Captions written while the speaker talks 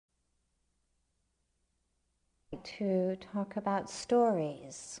to talk about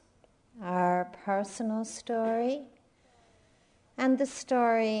stories, our personal story and the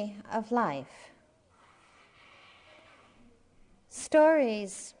story of life.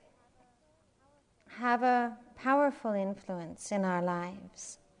 Stories have a powerful influence in our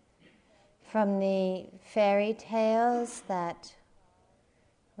lives, from the fairy tales that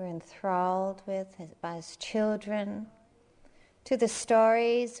we're enthralled with as children, to the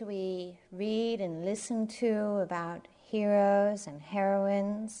stories we read and listen to about heroes and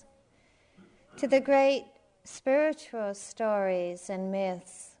heroines, to the great spiritual stories and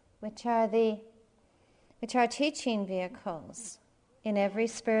myths, which are teaching vehicles in every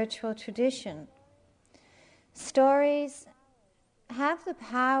spiritual tradition. Stories have the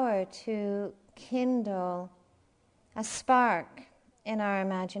power to kindle a spark in our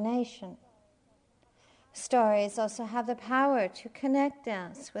imagination. Stories also have the power to connect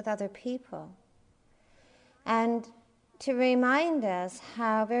us with other people and to remind us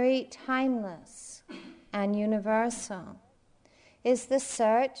how very timeless and universal is the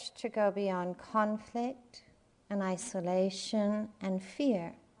search to go beyond conflict and isolation and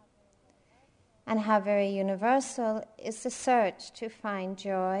fear, and how very universal is the search to find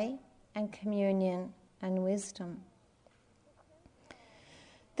joy and communion and wisdom.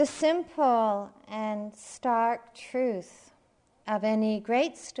 The simple and stark truth of any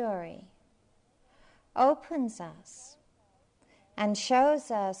great story opens us and shows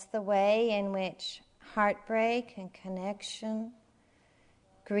us the way in which heartbreak and connection,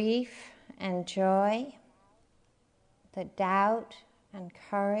 grief and joy, the doubt and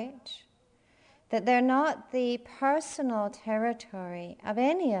courage, that they're not the personal territory of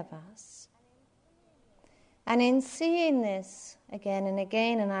any of us. And in seeing this again and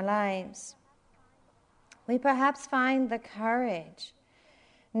again in our lives, we perhaps find the courage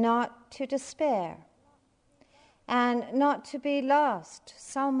not to despair and not to be lost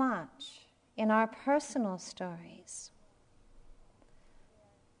so much in our personal stories.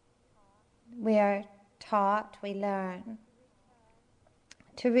 We are taught, we learn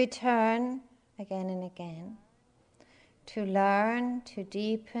to return again and again, to learn, to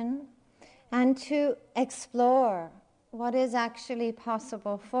deepen, and to explore what is actually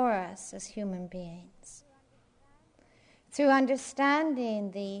possible for us as human beings. Through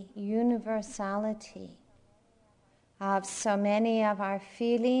understanding the universality of so many of our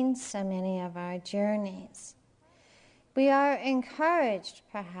feelings, so many of our journeys, we are encouraged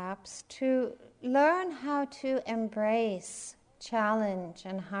perhaps to learn how to embrace challenge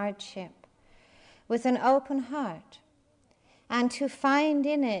and hardship with an open heart, and to find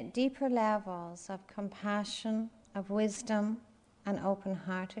in it deeper levels of compassion, of wisdom, and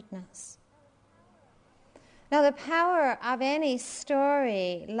open-heartedness. Now, the power of any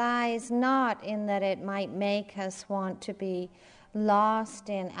story lies not in that it might make us want to be lost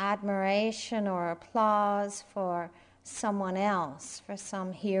in admiration or applause for someone else, for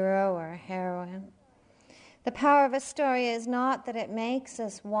some hero or heroine. The power of a story is not that it makes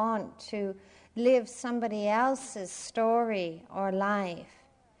us want to live somebody else's story or life.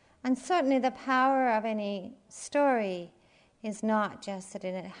 And certainly the power of any story is not just that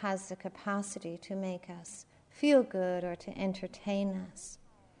it has the capacity to make us feel good or to entertain us.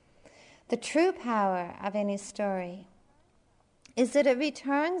 The true power of any story is that it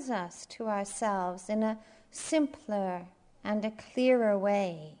returns us to ourselves in a simpler and a clearer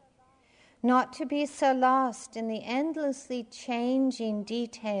way, not to be so lost in the endlessly changing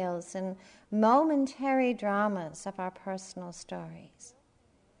details and momentary dramas of our personal stories,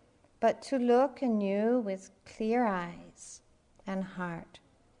 but to look anew with clear eyes and heart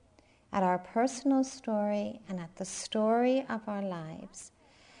at our personal story and at the story of our lives,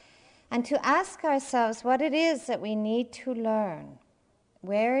 and to ask ourselves what it is that we need to learn,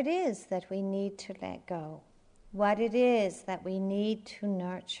 where it is that we need to let go, what it is that we need to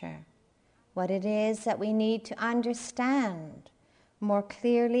nurture, what it is that we need to understand more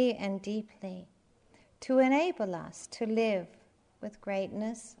clearly and deeply to enable us to live with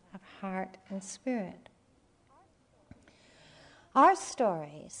greatness of heart and spirit. Our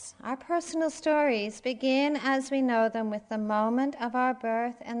stories, our personal stories, begin as we know them with the moment of our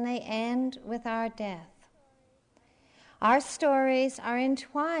birth, and they end with our death. Our stories are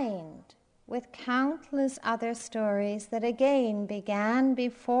entwined with countless other stories that again began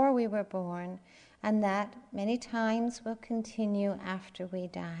before we were born and that many times will continue after we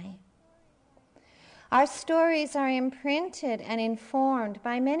die. Our stories are imprinted and informed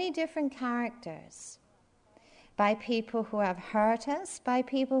by many different characters, by people who have hurt us, by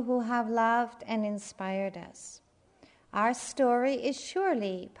people who have loved and inspired us. Our story is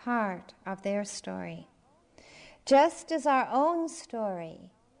surely part of their story. Just as our own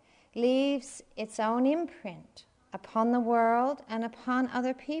story leaves its own imprint upon the world and upon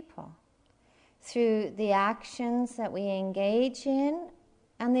other people through the actions that we engage in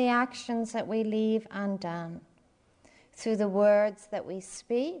and the actions that we leave undone, through the words that we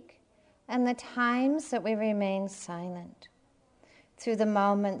speak and the times that we remain silent, through the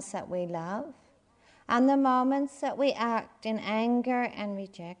moments that we love and the moments that we act in anger and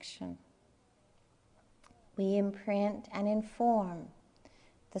rejection. We imprint and inform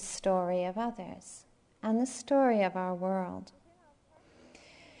the story of others and the story of our world.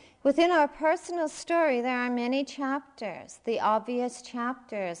 Within our personal story, there are many chapters, the obvious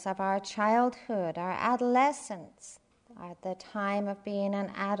chapters of our childhood, our adolescence, the time of being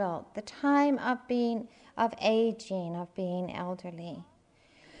an adult, the time of aging, of being elderly.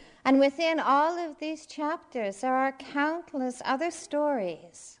 And within all of these chapters, there are countless other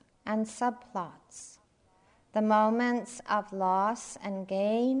stories and subplots. The moments of loss and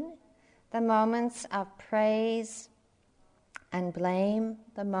gain, the moments of praise and blame,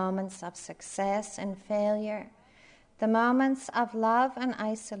 the moments of success and failure, the moments of love and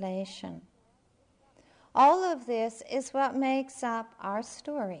isolation. All of this is what makes up our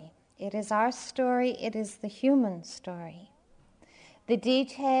story. It is our story, it is the human story. The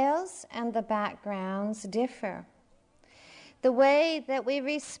details and the backgrounds differ. The way that we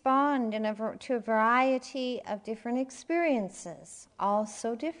respond to a variety of different experiences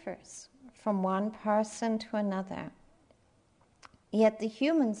also differs from one person to another. Yet the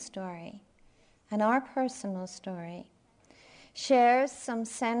human story and our personal story shares some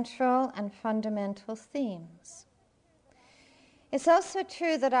central and fundamental themes. It's also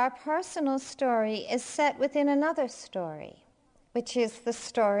true that our personal story is set within another story, which is the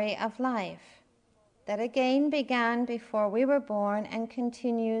story of life, that again began before we were born and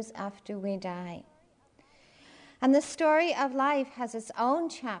continues after we die. And the story of life has its own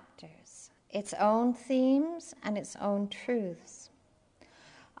chapters, its own themes, and its own truths.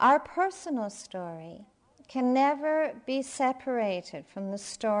 Our personal story can never be separated from the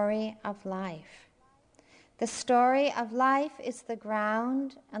story of life. The story of life is the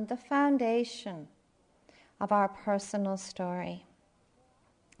ground and the foundation of our personal story.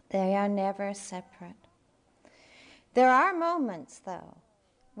 They are never separate. There are moments, though,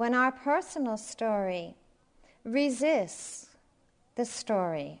 when our personal story resists the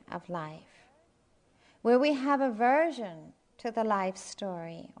story of life, where we have aversion to the life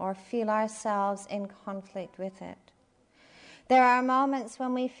story or feel ourselves in conflict with it. There are moments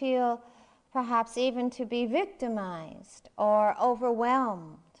when we feel perhaps even to be victimized or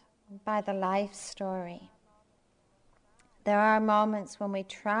overwhelmed by the life story. There are moments when we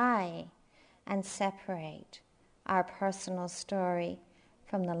try and separate our personal story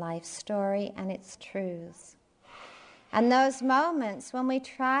from the life story and its truths. And those moments when we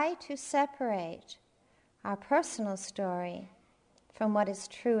try to separate our personal story from what is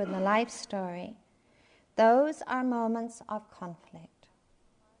true in the life story, those are moments of conflict.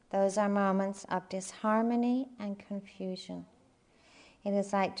 Those are moments of disharmony and confusion. It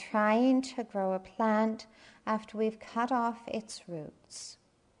is like trying to grow a plant after we've cut off its roots,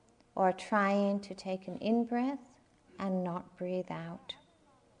 or trying to take an in-breath and not breathe out.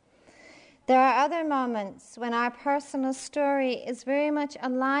 There are other moments when our personal story is very much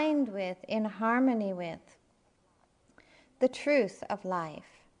aligned with, in harmony with, the truth of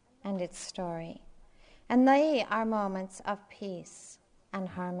life and its story. And they are moments of peace and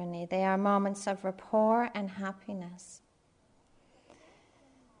harmony. They are moments of rapport and happiness.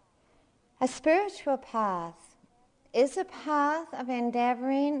 A spiritual path is a path of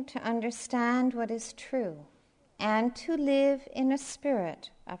endeavoring to understand what is true and to live in a spirit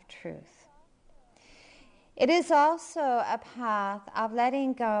of truth. It is also a path of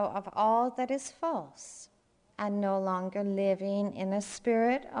letting go of all that is false and no longer living in a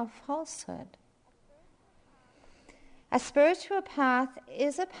spirit of falsehood. A spiritual path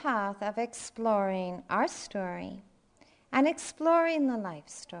is a path of exploring our story and exploring the life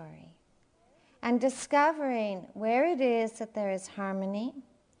story and discovering where it is that there is harmony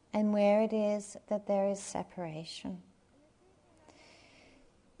and where it is that there is separation.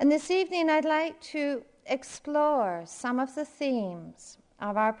 And this evening I'd like to explore some of the themes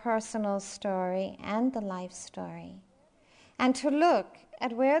of our personal story and the life story, and to look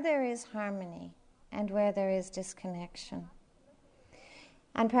at where there is harmony and where there is disconnection.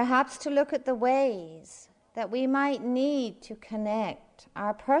 And perhaps to look at the ways that we might need to connect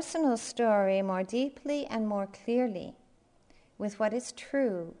our personal story more deeply and more clearly with what is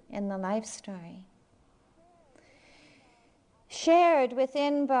true in the life story. Shared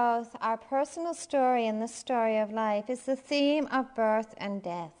within both our personal story and the story of life is the theme of birth and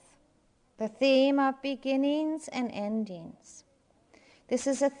death, the theme of beginnings and endings. This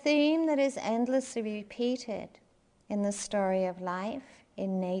is a theme that is endlessly repeated in the story of life,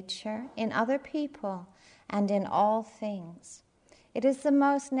 in nature, in other people, and in all things. It is the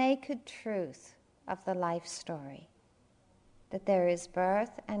most naked truth of the life story, that there is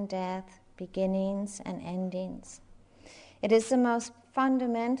birth and death, beginnings and endings. It is the most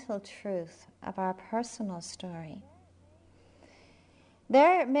fundamental truth of our personal story.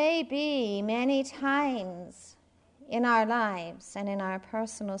 There may be many times in our lives and in our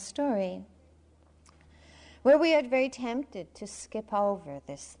personal story where we are very tempted to skip over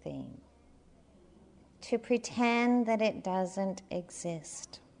this theme, to pretend that it doesn't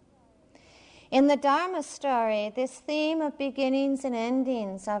exist. In the Dharma story, this theme of beginnings and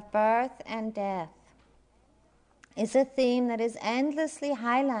endings, of birth and death, is a theme that is endlessly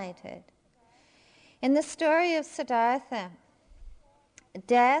highlighted. In the story of Siddhartha,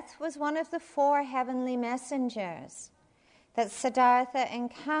 death was one of the 4 heavenly messengers that Siddhartha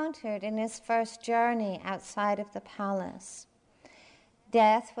encountered in his first journey outside of the palace.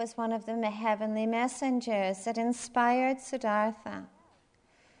 Death was one of the heavenly messengers that inspired Siddhartha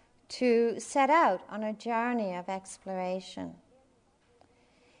to set out on a journey of exploration.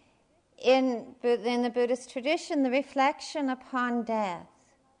 In the Buddhist tradition, the reflection upon death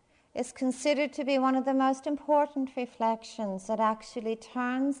is considered to be one of the most important reflections that actually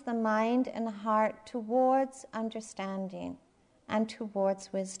turns the mind and heart towards understanding and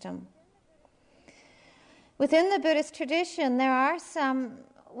towards wisdom. Within the Buddhist tradition, there are some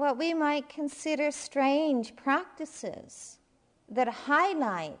what we might consider strange practices that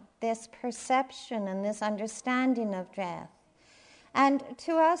highlight this perception and this understanding of death. And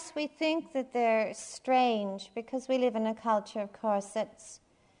to us, we think that they're strange because we live in a culture, of course, that's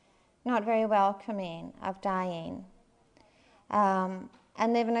not very welcoming of dying. And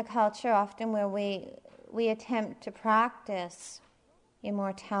live in a culture often where we attempt to practice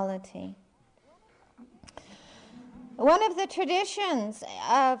immortality. One of the traditions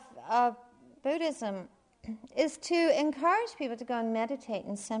of Buddhism is to encourage people to go and meditate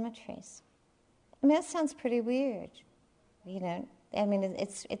in cemeteries. I mean, that sounds pretty weird, you know. I mean,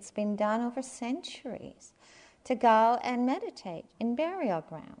 it's been done over centuries to go and meditate in burial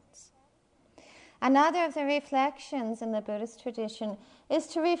grounds. Another of the reflections in the Buddhist tradition is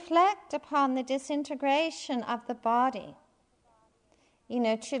to reflect upon the disintegration of the body. You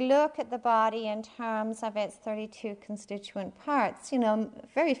know, to look at the body in terms of its 32 constituent parts, you know,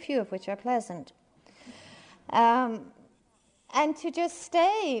 very few of which are pleasant. And to just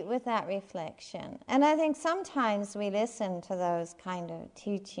stay with that reflection. And I think sometimes we listen to those kind of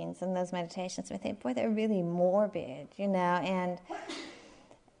teachings and those meditations and we think, boy, they're really morbid, you know, and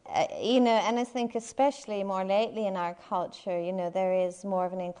I think especially more lately in our culture, you know, there is more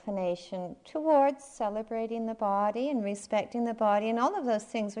of an inclination towards celebrating the body and respecting the body and all of those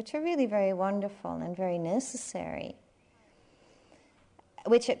things which are really very wonderful and very necessary,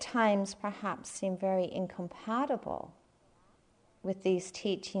 which at times perhaps seem very incompatible with these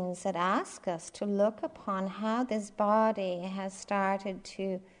teachings that ask us to look upon how this body has started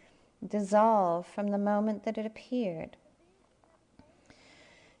to dissolve from the moment that it appeared.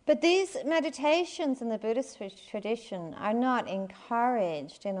 But these meditations in the Buddhist tradition are not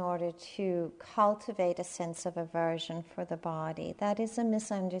encouraged in order to cultivate a sense of aversion for the body. That is a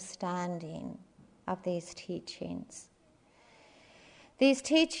misunderstanding of these teachings. These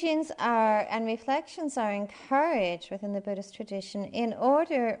teachings and reflections are encouraged within the Buddhist tradition in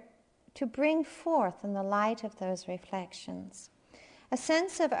order to bring forth in the light of those reflections a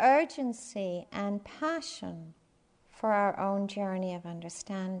sense of urgency and passion for our own journey of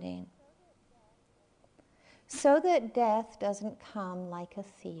understanding, so that death doesn't come like a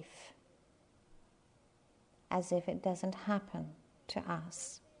thief, as if it doesn't happen to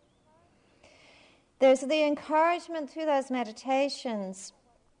us. There's the encouragement through those meditations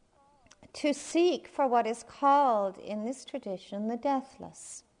to seek for what is called in this tradition the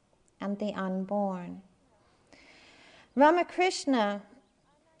deathless and the unborn. Ramakrishna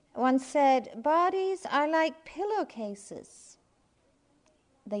once said, bodies are like pillowcases.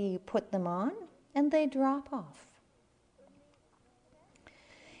 They put them on and they drop off.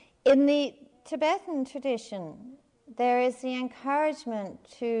 In the Tibetan tradition, there is the encouragement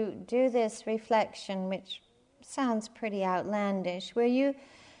to do this reflection, which sounds pretty outlandish, where you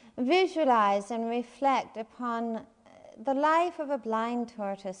visualize and reflect upon the life of a blind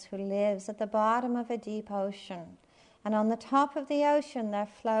tortoise who lives at the bottom of a deep ocean. And on the top of the ocean there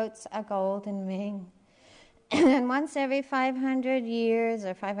floats a golden ring. And once every 500 years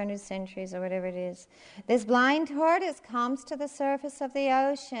or 500 centuries or whatever it is, this blind tortoise comes to the surface of the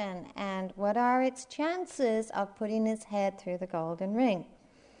ocean. And what are its chances of putting its head through the golden ring?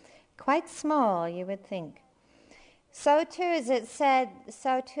 Quite small, you would think. So too is it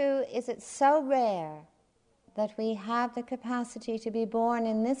so rare that we have the capacity to be born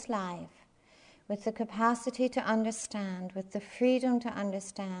in this life with the capacity to understand, with the freedom to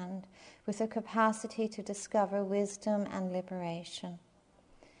understand, with the capacity to discover wisdom and liberation.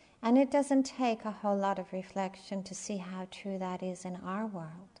 And it doesn't take a whole lot of reflection to see how true that is in our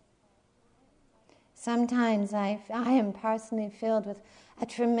world. Sometimes I am personally filled with a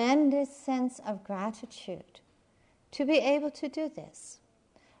tremendous sense of gratitude to be able to do this,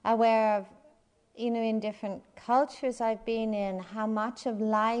 aware of, in different cultures I've been in, how much of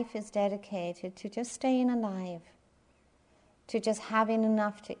life is dedicated to just staying alive, to just having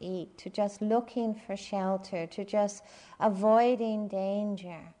enough to eat, to just looking for shelter, to just avoiding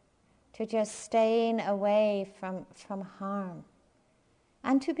danger, to just staying away from harm.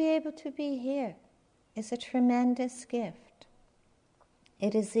 And to be able to be here is a tremendous gift.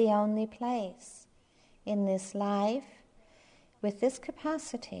 It is the only place in this life with this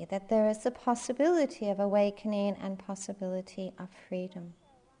capacity that there is the possibility of awakening and possibility of freedom.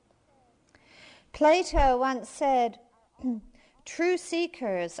 Plato once said, "True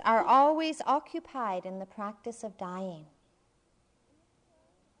seekers are always occupied in the practice of dying."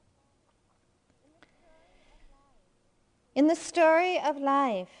 In the story of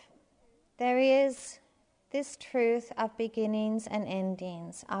life, there is this truth of beginnings and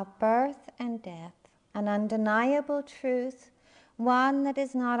endings, of birth and death, an undeniable truth, one that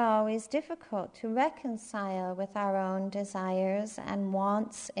is not always difficult to reconcile with our own desires and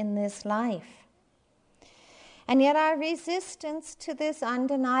wants in this life. And yet our resistance to this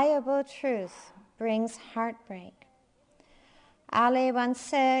undeniable truth brings heartbreak. Ali once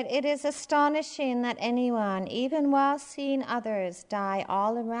said, "It is astonishing that anyone, even while seeing others die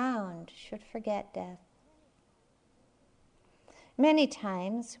all around, should forget death." Many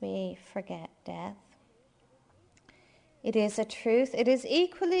times we forget death. It is a truth. It is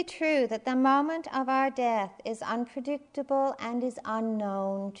equally true that the moment of our death is unpredictable and is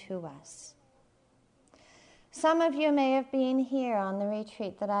unknown to us. Some of you may have been here on the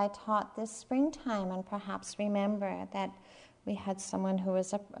retreat that I taught this springtime and perhaps remember that we had someone who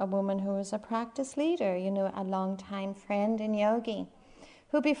was a woman who was a practice leader, a long-time friend and yogi,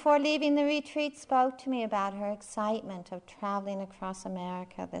 who before leaving the retreat spoke to me about her excitement of traveling across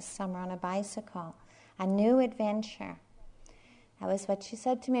America this summer on a bicycle, a new adventure. That was what she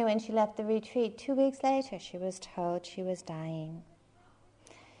said to me when she left the retreat. 2 weeks later, she was told she was dying.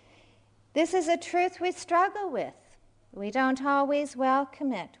 This is a truth we struggle with. We don't always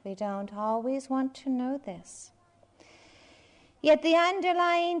welcome it. We don't always want to know this. Yet the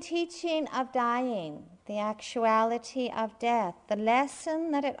underlying teaching of dying, the actuality of death, the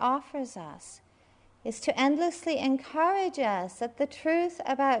lesson that it offers us, is to endlessly encourage us that the truth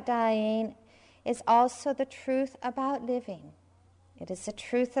about dying is also the truth about living. It is the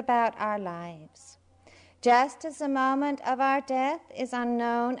truth about our lives. Just as the moment of our death is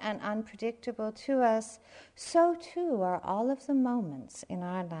unknown and unpredictable to us, so too are all of the moments in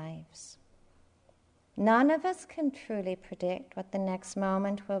our lives. None of us can truly predict what the next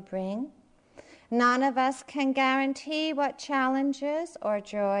moment will bring. None of us can guarantee what challenges or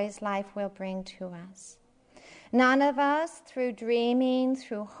joys life will bring to us. None of us, through dreaming,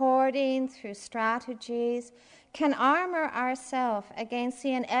 through hoarding, through strategies, can armor ourselves against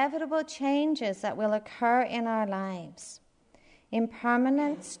the inevitable changes that will occur in our lives.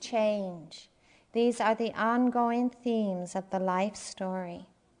 Impermanence, change. These are the ongoing themes of the life story.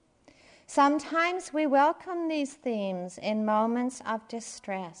 Sometimes we welcome these themes in moments of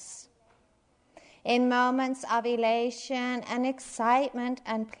distress, in moments of elation and excitement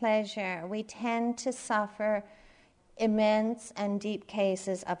and pleasure. We tend to suffer immense and deep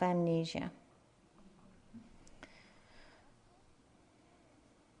cases of amnesia.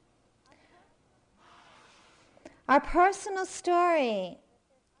 Our personal story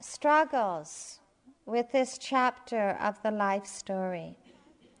struggles with this chapter of the life story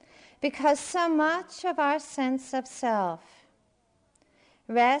because so much of our sense of self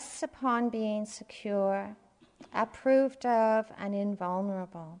rests upon being secure, approved of, and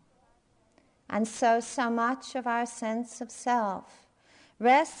invulnerable. And so much of our sense of self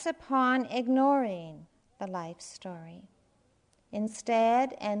rests upon ignoring the life story.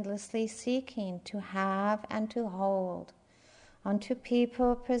 Instead, endlessly seeking to have and to hold onto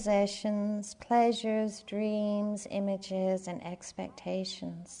people, possessions, pleasures, dreams, images, and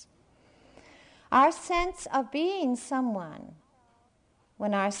expectations. Our sense of being someone,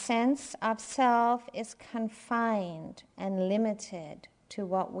 when our sense of self is confined and limited to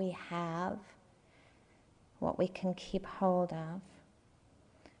what we have, what we can keep hold of,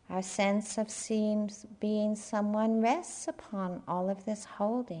 our sense of being someone rests upon all of this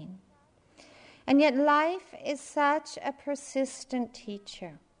holding. And yet life is such a persistent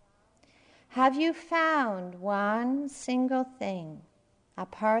teacher. Have you found one single thing, a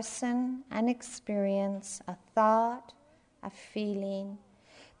person, an experience, a thought, a feeling,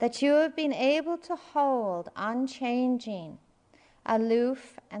 that you have been able to hold unchanging,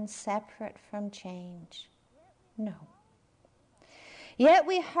 aloof and separate from change? No. Yet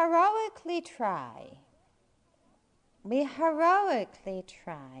we heroically try. We heroically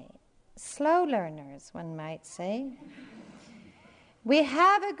try. Slow learners, one might say. We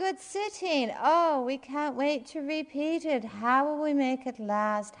have a good sitting. Oh, we can't wait to repeat it. How will we make it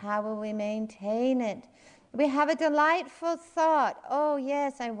last? How will we maintain it? We have a delightful thought. Oh,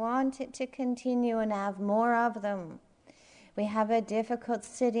 yes, I want it to continue and have more of them. We have a difficult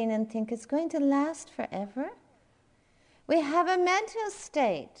sitting and think it's going to last forever. We have a mental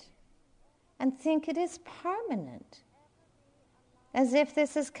state and think it is permanent, as if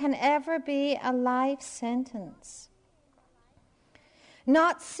can ever be a life sentence.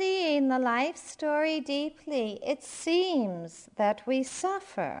 Not seeing the life story deeply, it seems that we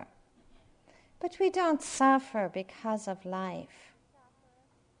suffer, but we don't suffer because of life.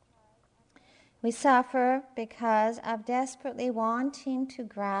 We suffer because of desperately wanting to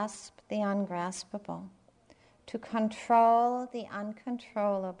grasp the ungraspable, to control the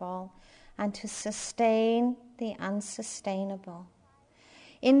uncontrollable, and to sustain the unsustainable.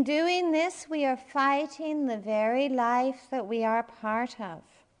 In doing this, we are fighting the very life that we are part of.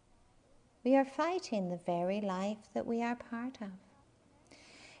 We are fighting the very life that we are part of.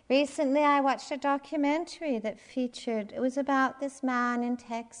 Recently, I watched a documentary that featured, it was about this man in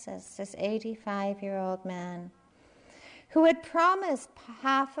Texas, this 85-year-old man, who had promised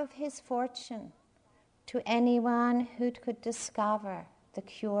half of his fortune to anyone who could discover the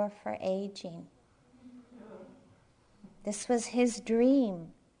cure for aging. This was his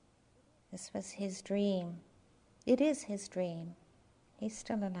dream. This was his dream. It is his dream. He's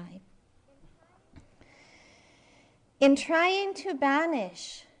still alive. In trying to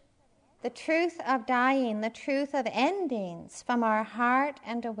banish the truth of dying, the truth of endings from our heart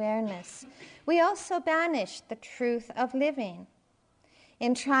and awareness, we also banish the truth of living.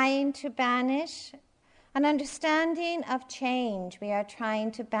 In trying to banish an understanding of change, we are trying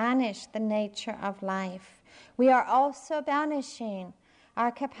to banish the nature of life. We are also banishing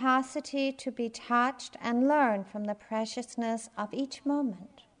our capacity to be touched and learn from the preciousness of each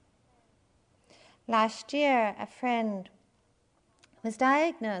moment. Last year, a friend was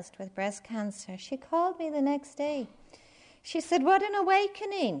diagnosed with breast cancer. She called me the next day. She said, "What an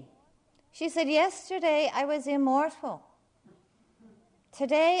awakening." She said, "Yesterday I was immortal.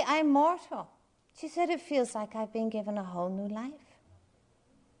 Today I'm mortal." She said, "It feels like I've been given a whole new life.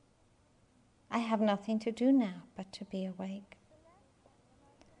 I have nothing to do now but to be awake."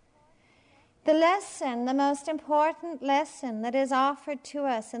 The lesson, the most important lesson that is offered to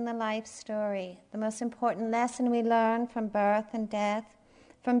us in the life story, the most important lesson we learn from birth and death,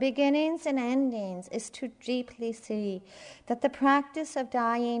 from beginnings and endings, is to deeply see that the practice of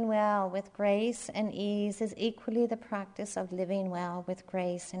dying well with grace and ease is equally the practice of living well with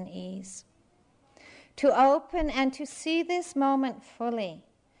grace and ease. To open and to see this moment fully,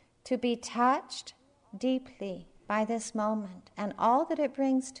 to be touched deeply by this moment and all that it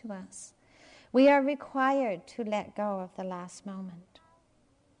brings to us, we are required to let go of the last moment.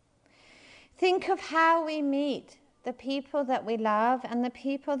 Think of how we meet the people that we love and the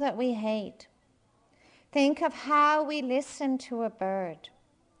people that we hate. Think of how we listen to a bird.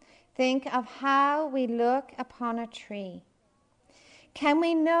 Think of how we look upon a tree. Can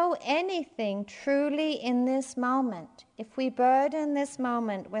we know anything truly in this moment if we burden this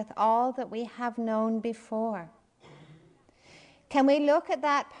moment with all that we have known before? Can we look at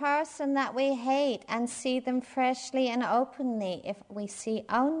that person that we hate and see them freshly and openly if we see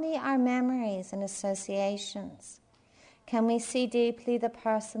only our memories and associations? Can we see deeply the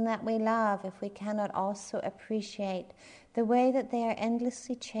person that we love if we cannot also appreciate the way that they are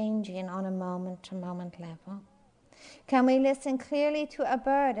endlessly changing on a moment-to-moment level? Can we listen clearly to a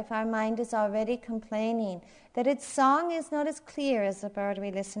bird if our mind is already complaining that its song is not as clear as the bird we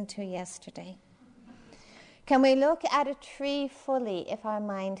listened to yesterday? Can we look at a tree fully if our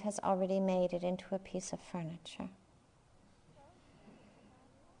mind has already made it into a piece of furniture?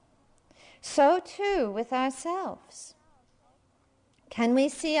 So too with ourselves. Can we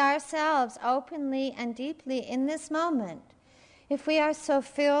see ourselves openly and deeply in this moment? If we are so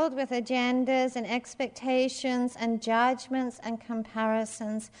filled with agendas and expectations and judgments and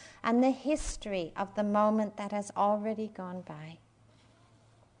comparisons and the history of the moment that has already gone by.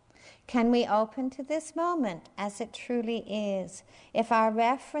 Can we open to this moment as it truly is, if our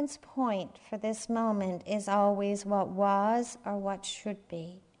reference point for this moment is always what was or what should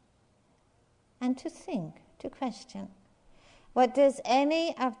be? And to think, to question, what does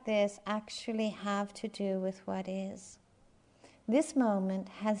any of this actually have to do with what is? This moment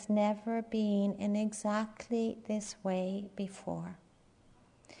has never been in exactly this way before.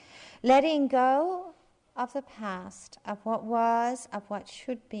 Letting go of the past, of what was, of what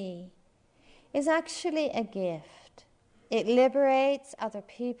should be, is actually a gift. It liberates other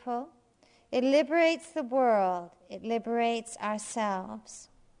people. It liberates the world. It liberates ourselves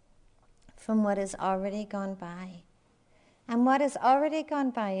from what has already gone by. And what has already gone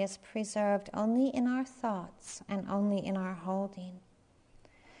by is preserved only in our thoughts and only in our holding.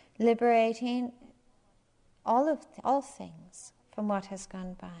 Liberating all things from what has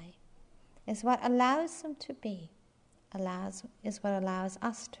gone by is what allows them to be, is what allows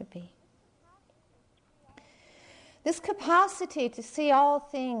us to be. This capacity to see all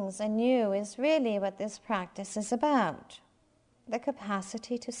things anew is really what this practice is about. The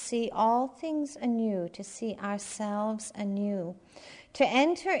capacity to see all things anew, to see ourselves anew, to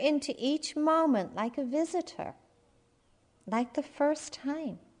enter into each moment like a visitor, like the first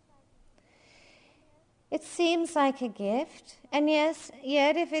time. It seems like a gift, and yes,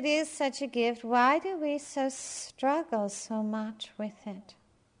 yet if it is such a gift, why do we struggle so much with it?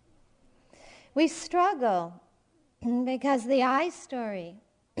 We struggle because the I story,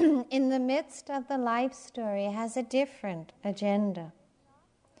 in the midst of the life story, has a different agenda.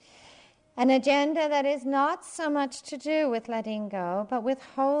 An agenda that is not so much to do with letting go, but with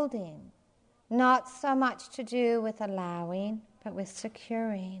holding. Not so much to do with allowing, but with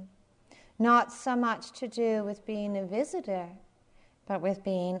securing. Not so much to do with being a visitor, but with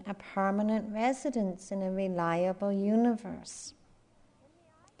being a permanent residence in a reliable universe.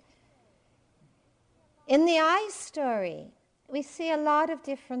 In the I story, we see a lot of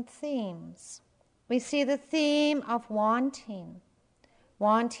different themes. We see the theme of wanting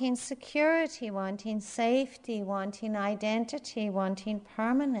security, wanting safety, wanting identity, wanting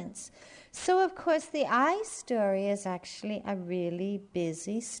permanence. So, of course, the I story is actually a really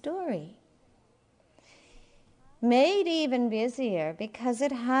busy story. Made even busier because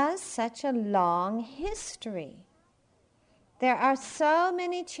it has such a long history. There are so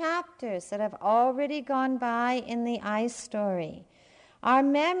many chapters that have already gone by in the I story. Our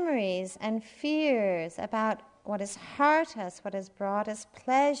memories and fears about what has hurt us, what has brought us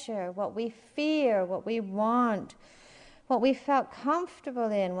pleasure, what we fear, what we want, what we felt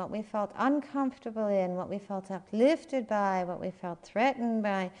comfortable in, what we felt uncomfortable in, what we felt uplifted by, what we felt threatened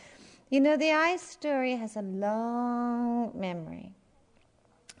by. You know, the I story has a long memory.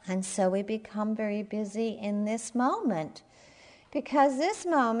 And so we become very busy in this moment, because this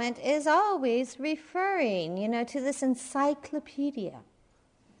moment is always referring, to this encyclopedia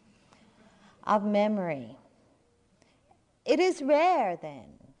of memory. It is rare then,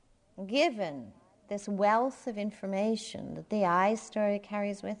 given this wealth of information that the I story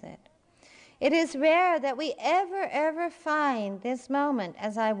carries with it. It is rare that we ever find this moment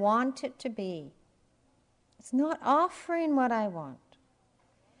as I want it to be. It's not offering what I want.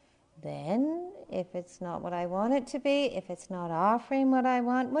 Then, if it's not what I want it to be, if it's not offering what I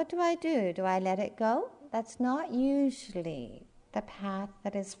want, what do? Do I let it go? That's not usually the path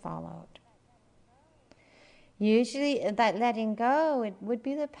that is followed. Usually that letting go, it would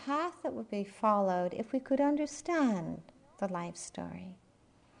be the path that would be followed if we could understand the life story.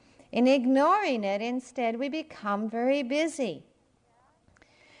 In ignoring it, instead, we become very busy.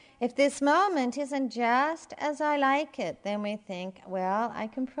 If this moment isn't just as I like it, then we think, well, I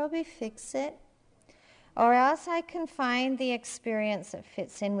can probably fix it, or else I can find the experience that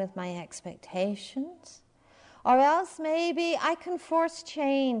fits in with my expectations, or else maybe I can force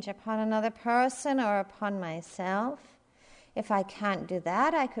change upon another person or upon myself. If I can't do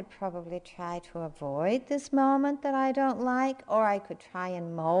that, I could probably try to avoid this moment that I don't like, or I could try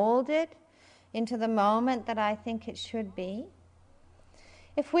and mold it into the moment that I think it should be.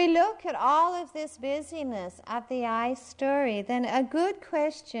 If we look at all of this busyness of the I story, then a good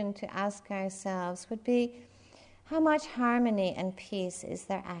question to ask ourselves would be, how much harmony and peace is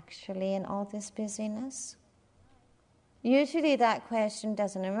there actually in all this busyness? Usually that question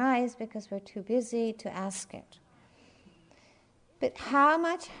doesn't arise because we're too busy to ask it. But how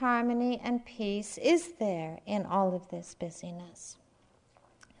much harmony and peace is there in all of this busyness?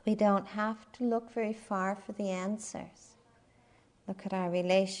 We don't have to look very far for the answers. Look at our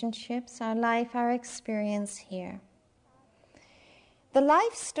relationships, our life, our experience here. The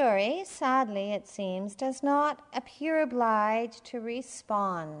life story, sadly it seems, does not appear obliged to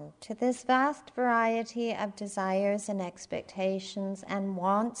respond to this vast variety of desires and expectations and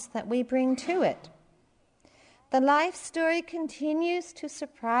wants that we bring to it. The life story continues to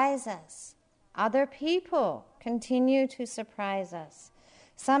surprise us. Other people continue to surprise us.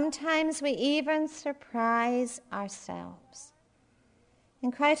 Sometimes we even surprise ourselves.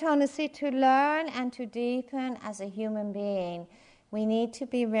 And quite honestly, to learn and to deepen as a human being, we need to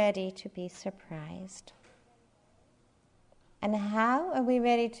be ready to be surprised. And how are we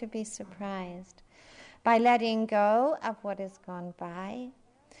ready to be surprised? By letting go of what has gone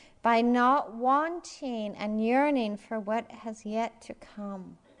by not wanting and yearning for what has yet to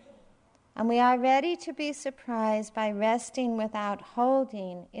come. And we are ready to be surprised by resting without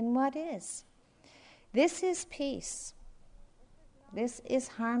holding in what is. This is peace. This is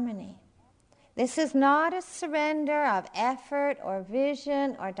harmony. This is not a surrender of effort or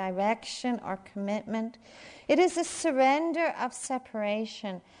vision or direction or commitment. It is a surrender of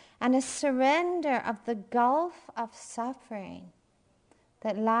separation and a surrender of the gulf of suffering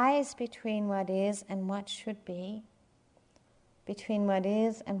that lies between what is and what should be, between what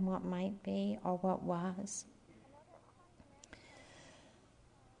is and what might be or what was.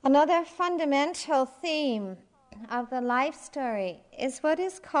 Another fundamental theme of the life story is what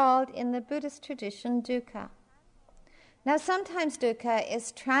is called in the Buddhist tradition dukkha. Now sometimes dukkha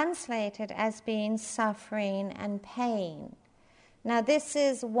is translated as being suffering and pain. Now this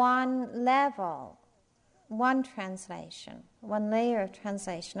is one level, one translation, one layer of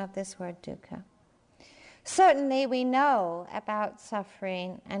translation of this word dukkha. Certainly we know about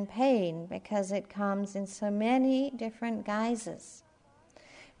suffering and pain because it comes in so many different guises.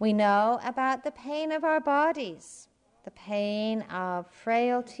 We know about the pain of our bodies, the pain of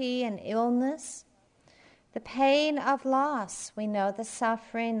frailty and illness, the pain of loss. We know the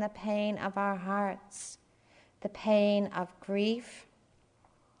suffering, the pain of our hearts, the pain of grief,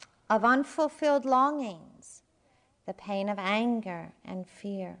 of unfulfilled longings, the pain of anger and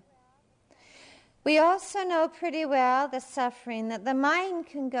fear. We also know pretty well the suffering that the mind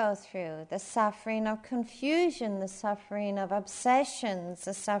can go through, the suffering of confusion, the suffering of obsessions,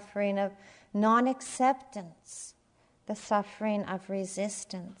 the suffering of non-acceptance, the suffering of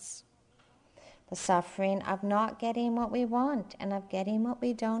resistance, the suffering of not getting what we want and of getting what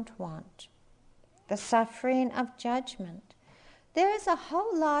we don't want, the suffering of judgment. There is a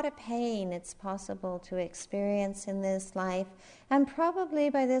whole lot of pain it's possible to experience in this life, and probably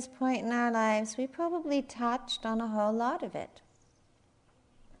by this point in our lives, we probably touched on a whole lot of it.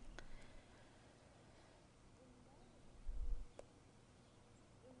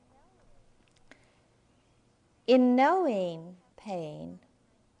 In knowing pain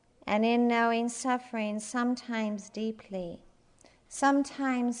and in knowing suffering sometimes deeply,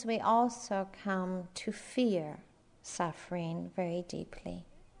 sometimes we also come to fear suffering very deeply.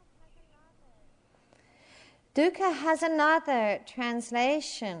 Dukkha has another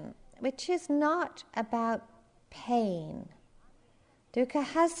translation which is not about pain. Dukkha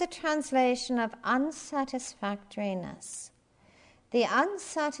has the translation of unsatisfactoriness, the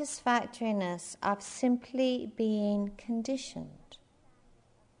unsatisfactoriness of simply being conditioned.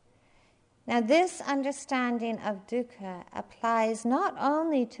 Now this understanding of dukkha applies not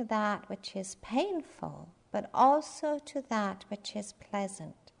only to that which is painful, but also to that which is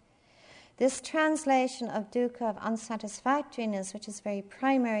pleasant. This translation of dukkha, of unsatisfactoriness, which is very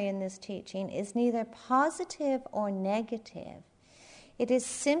primary in this teaching, is neither positive or negative. It is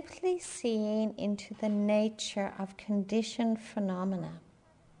simply seeing into the nature of conditioned phenomena.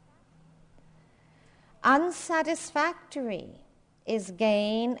 Unsatisfactory is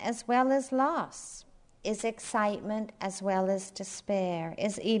gain as well as loss, is excitement as well as despair,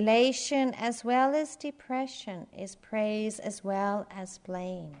 is elation as well as depression, is praise as well as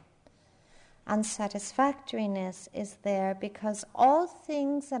blame. Unsatisfactoriness is there because all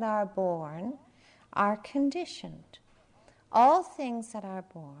things that are born are conditioned. All things that are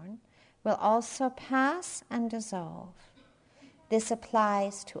born will also pass and dissolve. This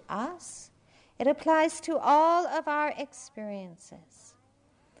applies to us. It applies to all of our experiences.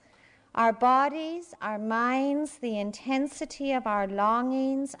 Our bodies, our minds, the intensity of our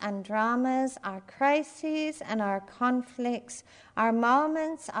longings and dramas, our crises and our conflicts, our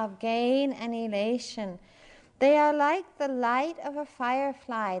moments of gain and elation, they are like the light of a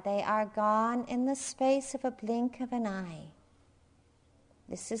firefly. They are gone in the space of a blink of an eye.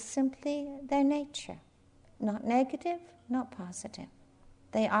 This is simply their nature, not negative, not positive.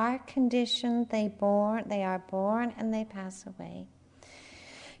 They are conditioned, they are born and they pass away.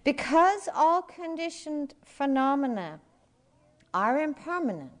 Because all conditioned phenomena are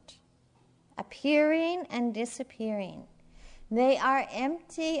impermanent, appearing and disappearing, they are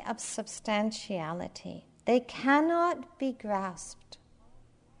empty of substantiality. They cannot be grasped.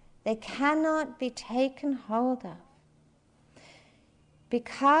 They cannot be taken hold of.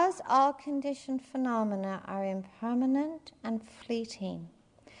 Because all conditioned phenomena are impermanent and fleeting,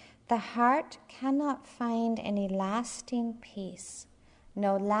 the heart cannot find any lasting peace,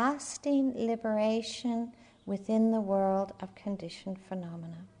 no lasting liberation within the world of conditioned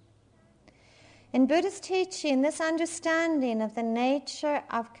phenomena. In Buddhist teaching, this understanding of the nature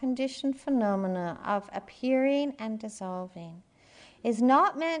of conditioned phenomena, of appearing and dissolving, is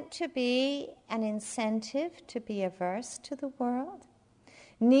not meant to be an incentive to be averse to the world.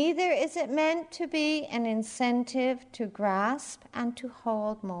 Neither is it meant to be an incentive to grasp and to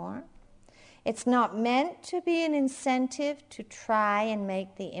hold more. It's not meant to be an incentive to try and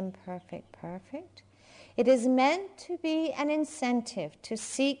make the imperfect perfect. It is meant to be an incentive to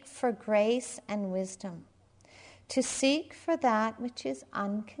seek for grace and wisdom, to seek for that which is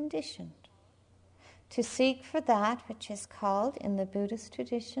unconditioned, to seek for that which is called in the Buddhist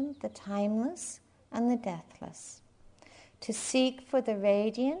tradition the timeless and the deathless, to seek for the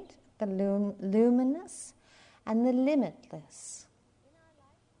radiant, the luminous, and the limitless.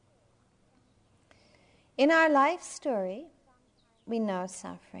 In our life story, we know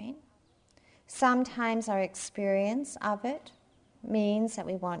suffering. Sometimes our experience of it means that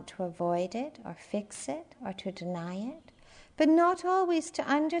we want to avoid it or fix it or to deny it, but not always to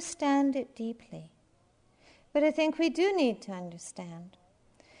understand it deeply. But I think we do need to understand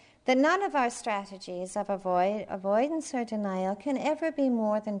that none of our strategies of avoidance or denial can ever be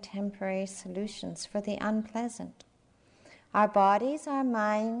more than temporary solutions for the unpleasant. Our bodies, our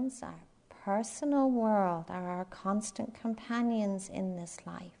minds, our personal world are our constant companions in this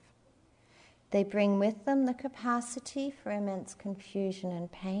life. They bring with them the capacity for immense confusion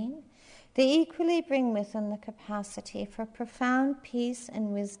and pain. They equally bring with them the capacity for profound peace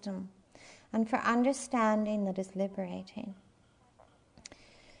and wisdom, and for understanding that is liberating.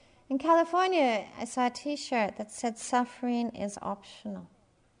 In California, I saw a t-shirt that said, "Suffering is optional."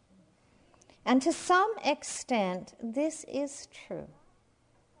 And to some extent, this is true.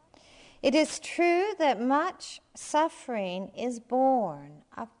 It is true that much suffering is born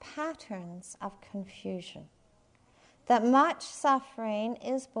of patterns of confusion, that much suffering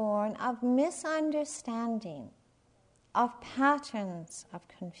is born of misunderstanding, of patterns of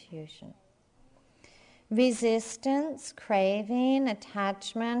confusion. Resistance, craving,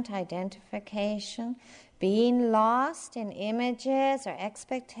 attachment, identification, being lost in images or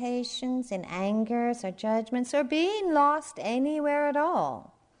expectations, in angers or judgments, or being lost anywhere at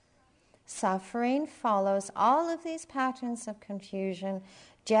all. Suffering follows all of these patterns of confusion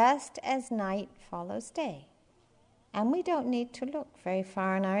just as night follows day. And we don't need to look very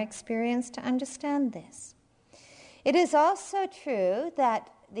far in our experience to understand this. It is also true that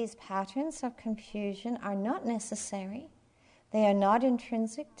these patterns of confusion are not necessary. They are not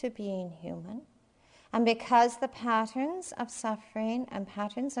intrinsic to being human. And because the patterns of suffering and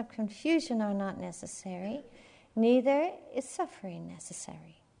patterns of confusion are not necessary, neither is suffering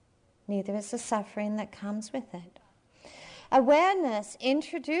necessary. Neither is the suffering that comes with it. Awareness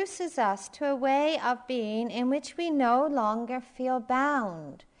introduces us to a way of being in which we no longer feel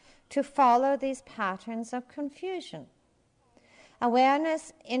bound to follow these patterns of confusion.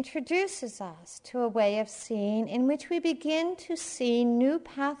 Awareness introduces us to a way of seeing in which we begin to see new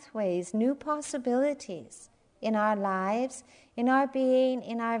pathways, new possibilities in our lives, in our being,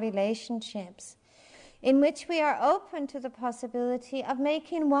 in our relationships, in which we are open to the possibility of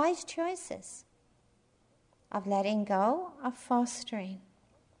making wise choices, of letting go, of fostering,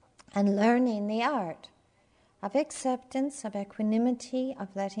 and learning the art of acceptance, of equanimity,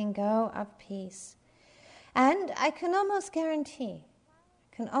 of letting go, of peace. And I can almost guarantee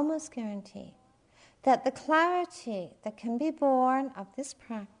that the clarity that can be born of this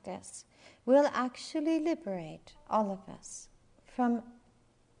practice will actually liberate all of us from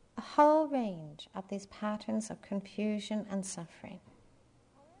a whole range of these patterns of confusion and suffering.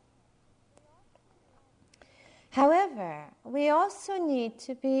 However, we also need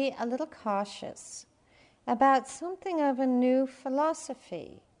to be a little cautious about something of a new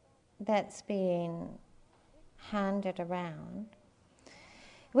philosophy that's being handed around,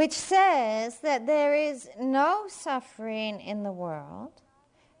 which says that there is no suffering in the world,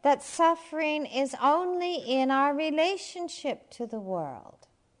 that suffering is only in our relationship to the world.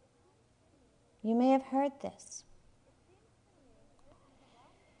 You may have heard this.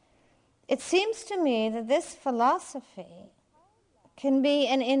 it seems to me that this philosophy can be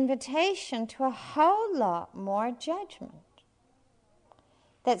an invitation to a whole lot more judgment.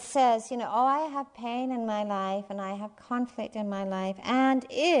 That says, oh, I have pain in my life and I have conflict in my life, and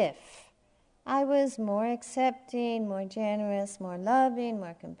if I was more accepting, more generous, more loving,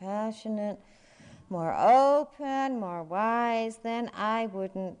 more compassionate, more open, more wise, then I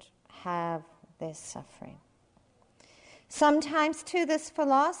wouldn't have this suffering. Sometimes, too, this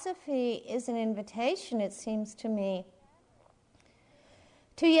philosophy is an invitation, it seems to me,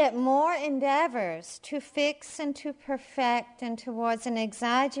 to yet more endeavors to fix and to perfect and towards an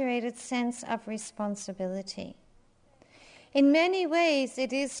exaggerated sense of responsibility. In many ways,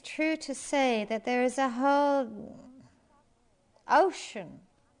 it is true to say that there is a whole ocean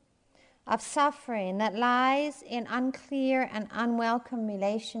of suffering that lies in unclear and unwelcome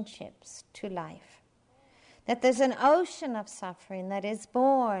relationships to life. That there's an ocean of suffering that is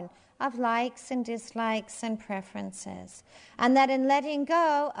born of likes and dislikes and preferences. And that in letting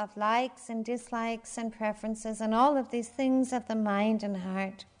go of likes and dislikes and preferences and all of these things of the mind and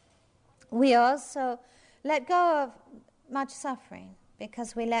heart, we also let go of much suffering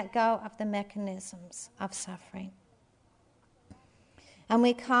because we let go of the mechanisms of suffering. And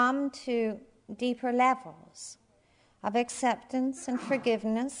we come to deeper levels of acceptance and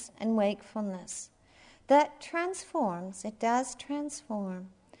forgiveness and wakefulness that transforms, it does transform,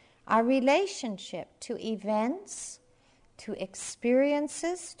 our relationship to events, to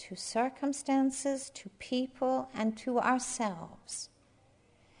experiences, to circumstances, to people, and to ourselves.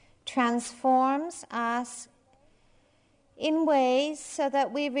 Transforms us in ways so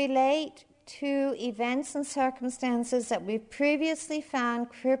that we relate to events and circumstances that we've previously found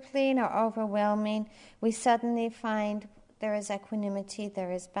crippling or overwhelming. We suddenly find there is equanimity,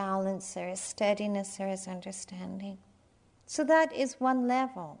 there is balance, there is steadiness, there is understanding. So that is one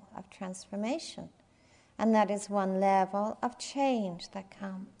level of transformation, and that is one level of change that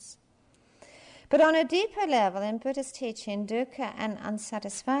comes. But on a deeper level, in Buddhist teaching, dukkha and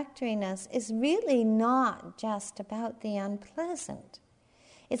unsatisfactoriness is really not just about the unpleasant.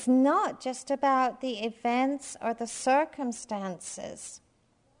 It's not just about the events or the circumstances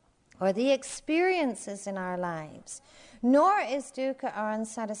or the experiences in our lives, nor is dukkha or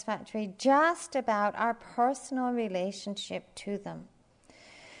unsatisfactory just about our personal relationship to them.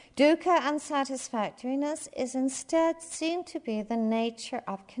 Dukkha unsatisfactoriness is instead seen to be the nature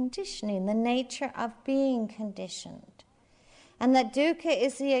of conditioning, the nature of being conditioned. And that dukkha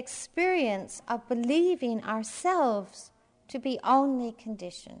is the experience of believing ourselves to be only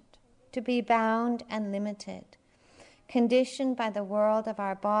conditioned, to be bound and limited, conditioned by the world of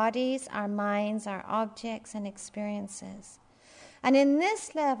our bodies, our minds, our objects and experiences. And in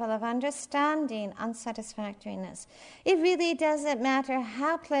this level of understanding unsatisfactoriness, it really doesn't matter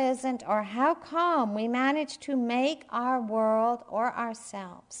how pleasant or how calm we manage to make our world or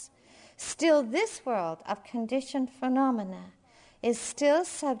ourselves. Still, this world of conditioned phenomena is still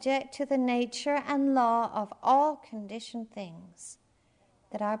subject to the nature and law of all conditioned things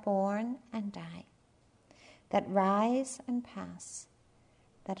that are born and die, that rise and pass,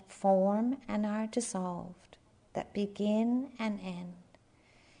 that form and are dissolved, that begin and end.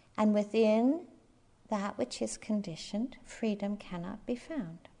 And within that which is conditioned, freedom cannot be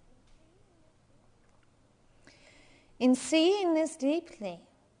found. In seeing this deeply,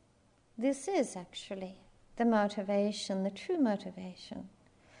 this is actually the motivation, the true motivation,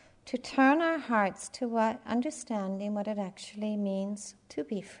 to turn our hearts to understanding what it actually means to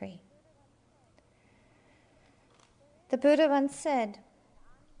be free. The Buddha once said,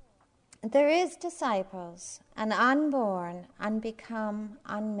 "There is, disciples, an unborn, unbecome,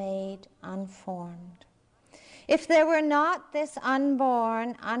 unmade, unformed. If there were not this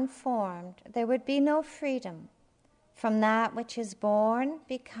unborn, unformed, there would be no freedom from that which is born,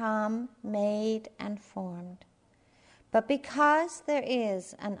 become, made, and formed. But because there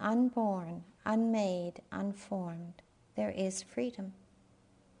is an unborn, unmade, unformed, there is freedom."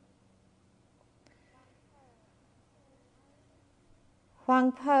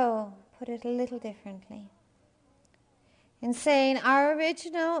 Huang Po put it a little differently in saying our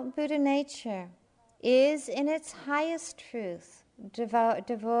original Buddha nature is in its highest truth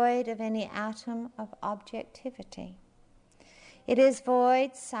devoid of any atom of objectivity. It is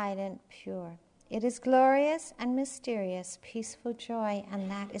void, silent, pure. It is glorious and mysterious, peaceful joy, and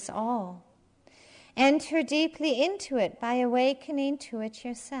that is all. Enter deeply into it by awakening to it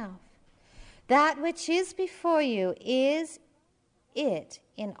yourself. That which is before you is it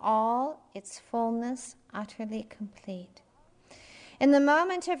in all its fullness, utterly complete. In the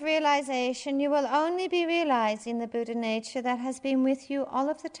moment of realization, you will only be realizing the Buddha nature that has been with you all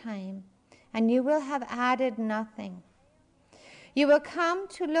of the time, and you will have added nothing. You will come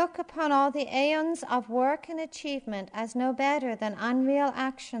to look upon all the aeons of work and achievement as no better than unreal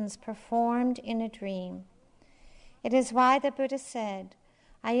actions performed in a dream. It is why the Buddha said,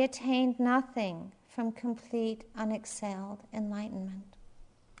 I attained nothing from complete unexcelled enlightenment.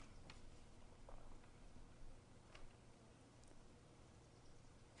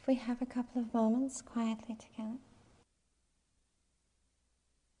 If we have a couple of moments quietly together.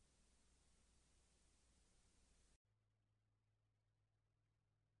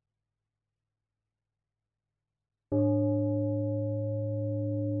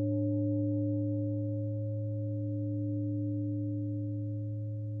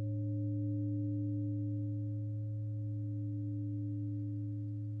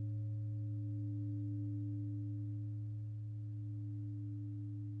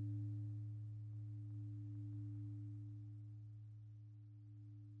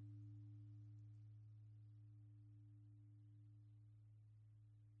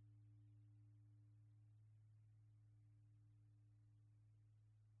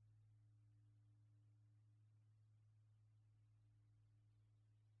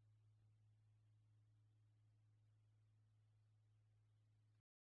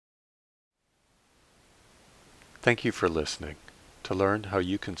 Thank you for listening. To learn how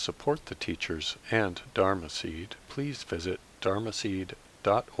you can support the teachers and Dharma Seed, please visit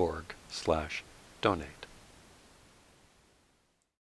dharmaseed.org/donate.